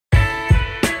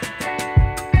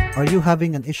Are you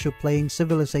having an issue playing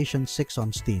Civilization 6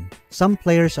 on Steam? Some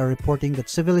players are reporting that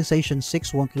Civilization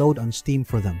 6 won't load on Steam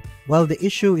for them. While the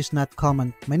issue is not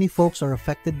common, many folks are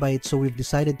affected by it, so we've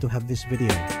decided to have this video.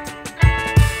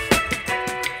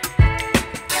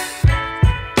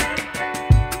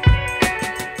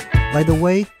 By the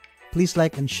way, please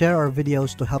like and share our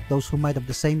videos to help those who might have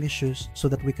the same issues so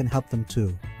that we can help them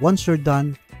too. Once you're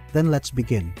done, then let's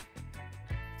begin.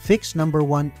 Fix number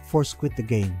 1, force quit the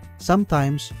game.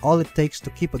 Sometimes, all it takes to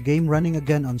keep a game running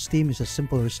again on Steam is a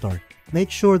simple restart.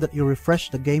 Make sure that you refresh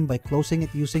the game by closing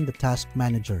it using the task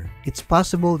manager. It's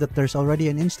possible that there's already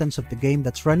an instance of the game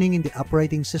that's running in the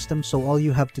operating system, so all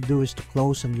you have to do is to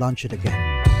close and launch it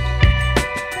again.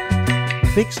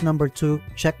 Fix number 2,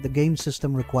 check the game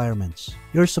system requirements.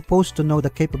 You're supposed to know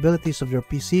the capabilities of your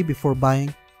PC before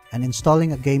buying and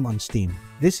installing a game on Steam.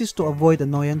 This is to avoid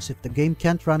annoyance if the game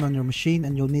can't run on your machine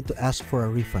and you'll need to ask for a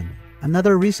refund.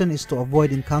 Another reason is to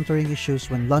avoid encountering issues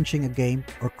when launching a game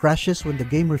or crashes when the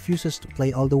game refuses to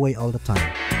play all the way all the time.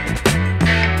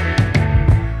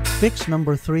 Fix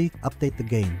number 3, update the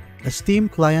game. A Steam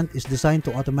client is designed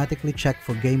to automatically check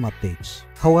for game updates.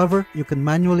 However, you can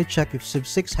manually check if Civ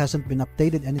 6 hasn't been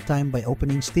updated anytime by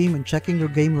opening Steam and checking your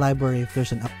game library if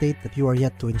there's an update that you are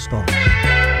yet to install.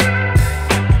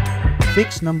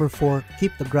 Fix number 4,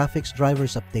 keep the graphics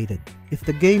drivers updated. If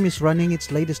the game is running its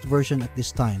latest version at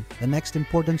this time, the next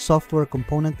important software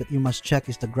component that you must check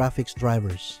is the graphics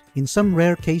drivers. In some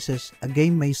rare cases, a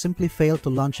game may simply fail to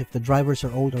launch if the drivers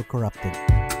are old or corrupted.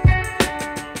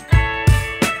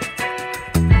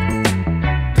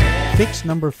 Fix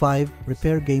number 5,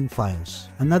 repair game files.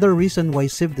 Another reason why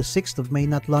Civ the 6th of May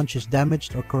not launch is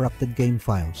damaged or corrupted game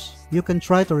files. You can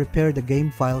try to repair the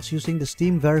game files using the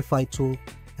Steam Verify tool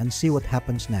and see what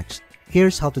happens next.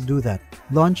 Here's how to do that.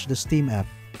 Launch the Steam app.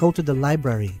 Go to the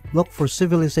library. Look for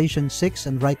Civilization 6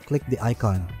 and right-click the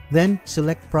icon. Then,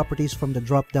 select Properties from the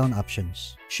drop-down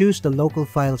options. Choose the Local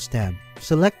Files tab.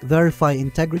 Select Verify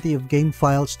Integrity of Game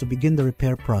Files to begin the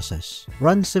repair process.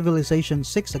 Run Civilization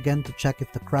 6 again to check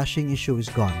if the crashing issue is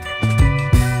gone.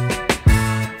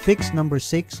 Fix number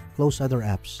 6, close other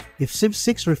apps. If Civ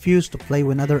 6 refused to play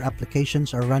when other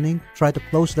applications are running, try to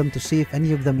close them to see if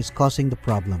any of them is causing the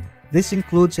problem. This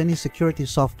includes any security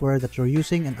software that you're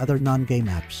using and other non-game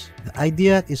apps. The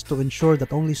idea is to ensure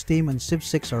that only Steam and Civ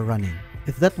 6 are running.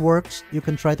 If that works, you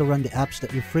can try to run the apps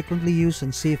that you frequently use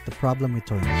and see if the problem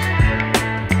returns.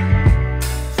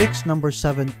 Fix number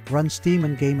 7, run Steam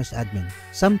and Game as admin.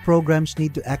 Some programs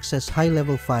need to access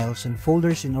high-level files and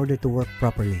folders in order to work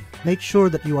properly. Make sure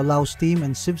that you allow Steam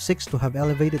and Civ 6 to have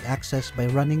elevated access by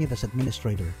running it as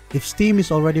administrator. If Steam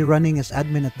is already running as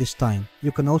admin at this time,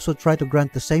 you can also try to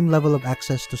grant the same level of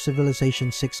access to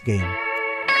Civilization 6 game.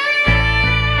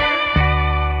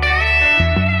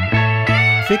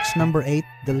 Fix number 8,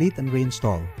 delete and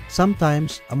reinstall.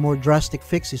 Sometimes, a more drastic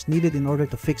fix is needed in order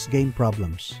to fix game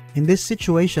problems. In this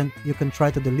situation, you can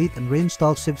try to delete and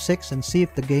reinstall Civ 6 and see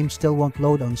if the game still won't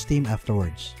load on Steam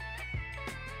afterwards.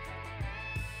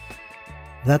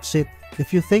 That's it.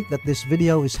 If you think that this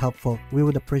video is helpful, we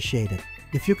would appreciate it.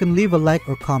 If you can leave a like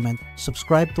or comment,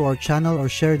 subscribe to our channel or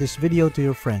share this video to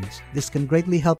your friends. This can greatly help